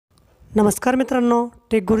नमस्कार मित्रांनो,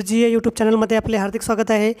 टेक गुरुजी या यूट्यूब चॅनलमध्ये आपले हार्दिक स्वागत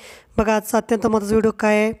आहे। बघा आजचा अत्यंत महत्त्वाचा व्हिडिओ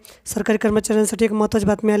काय आहे। सरकारी कर्मचाऱ्यांसाठी एक महत्त्वाची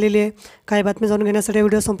बातमी आलेली आहे। काही बातमी जाणून घेण्यासाठी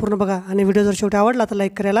व्हिडिओ संपूर्ण बघा आणि व्हिडिओ जर शेवटी आवडला तर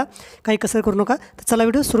लाईक करायला काही कसर करू नका। तर चला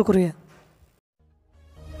व्हिडिओ सुरू करूया।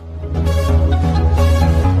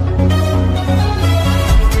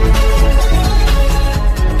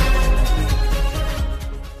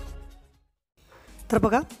 तर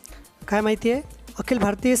बघा काय माहिती आहे, अखिल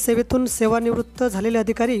भारतीय सेवेतून सेवानिवृत्त झालेले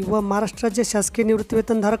अधिकारी व महाराष्ट्र राज्य शासकीय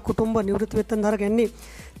निवृत्तीवेतनधारक कुटुंब निवृत्तीवेतनधारक यांनी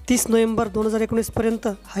 30 नोव्हेंबर 2019 पर्यंत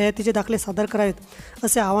हयातीचे दाखले सादर करावेत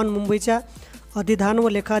असे आवाहन मुंबईच्या अधिधान व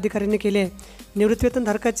लेखा अधिकाऱ्यांनी केले आहे।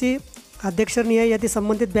 निवृत्तीवेतनधारकाची अध्यक्षनिहाय यादी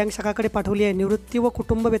संबंधित बँक शाखाकडे पाठवली आहे। निवृत्ती व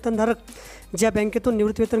कुटुंब वेतनधारक ज्या बँकेतून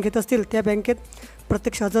निवृत्तीवेतन घेत असतील त्या बँकेत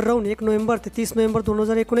प्रत्यक्ष हजर राहून 1 नोव्हेंबर ते 30 नोव्हेंबर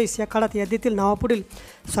 2019 या काळात यादीतील नावापुढील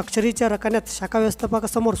स्वाक्षरीच्या रकान्यात शाखा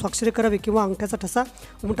व्यवस्थापकासमोर स्वाक्षरी करावी किंवा अंगठ्याचा ठसा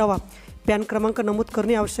उमटावा। पॅन क्रमांक नमूद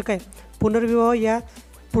करणे आवश्यक आहे। पुनर्विवाह या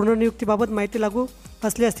पुनर्नियुक्तीबाबत माहिती लागू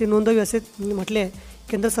असल्यास ती नोंदवावी असे म्हटले आहे।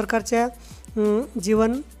 केंद्र सरकारच्या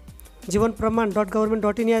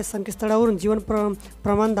जीवनप्रमाण.gov.in या संकेतस्थळावरून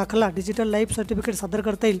प्रमाण दाखला डिजिटल लाईफ सर्टिफिकेट सादर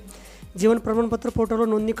करता येईल। जीवन प्रमाणपत्र पोर्टलवर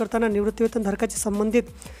नोंदणी करताना निवृत्तीवेतनधारकाची संबंधित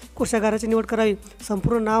कोषागाराची निवड करावी।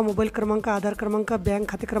 संपूर्ण नाव, मोबाईल क्रमांक, आधार क्रमांक, बँक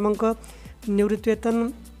खाते क्रमांक, निवृत्तीवेतन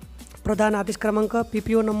प्रदान आदेश क्रमांक,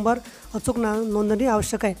 PPO नंबर अचूक नोंदणी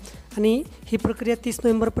आवश्यक आहे आणि ही प्रक्रिया 30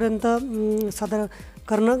 नोव्हेंबरपर्यंत सादर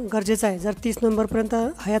करणं गरजेचं आहे। जर 30 नोव्हेंबरपर्यंत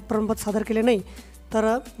हयात प्रमाणपत्र सादर केले नाही तर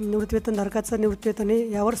निवृत्तीवेतनधारकाचं निवृत्तीवेतन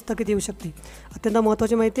यावर स्थगित येऊ शकते। अत्यंत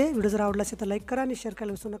महत्त्वाची माहिती आहे। व्हिडिओ जर आवडला असेल तर लाईक करा आणि शेअर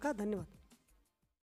करायला विसरू नका। धन्यवाद।